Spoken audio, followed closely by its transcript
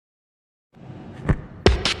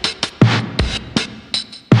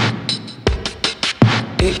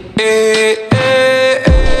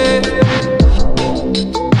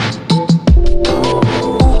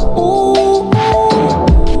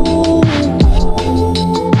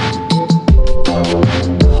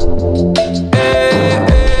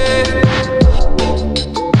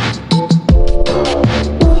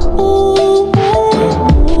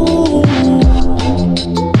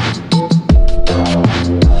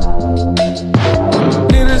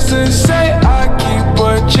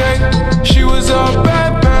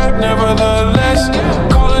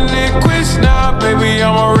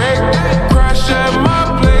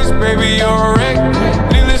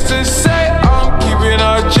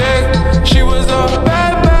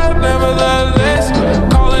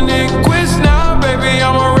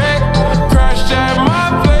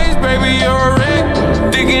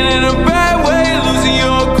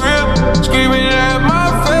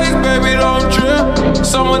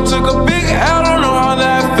someone took a big L, don't know how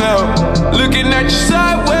that felt. Looking at you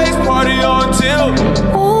sideways, party on tilt.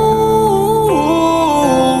 Ooh,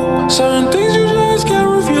 certain things you just can't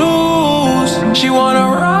refuse. She wanna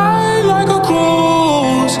ride like a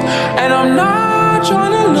cruise, and I'm not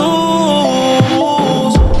trying to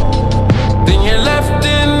lose. Then you're left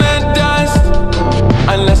in the dust,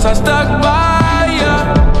 unless I stuck by ya.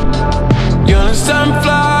 You're the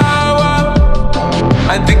sunflower.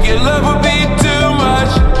 I think your love would be too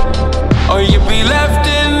much, or you'd be left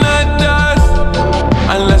in the dust,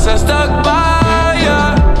 unless I stuck by ya.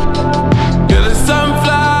 You're the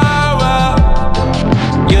sunflower.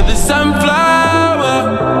 You're the sunflower.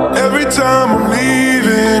 Every time I'm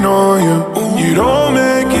leaving on you, you don't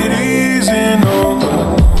make it easy, no.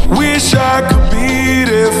 Wish I could be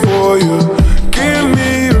there for you. Give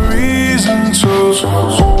me a reason to.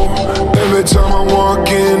 Every time I'm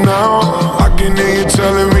walking out, I can hear you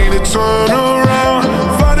telling me to turn around.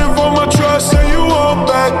 Fighting for my trust and you won't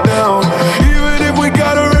back down. Even if we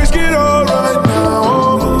gotta risk it all right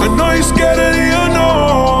now. I know you're scared of the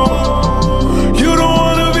unknown. You don't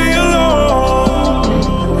wanna be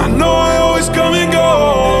alone. I know I always come and go,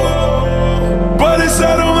 but it's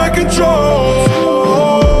out of my control.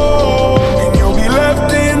 And you'll be left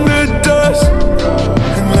in the dust,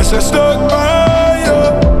 unless I stuck by you.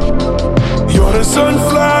 You're the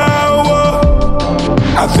sunflower.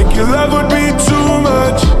 I think your love would be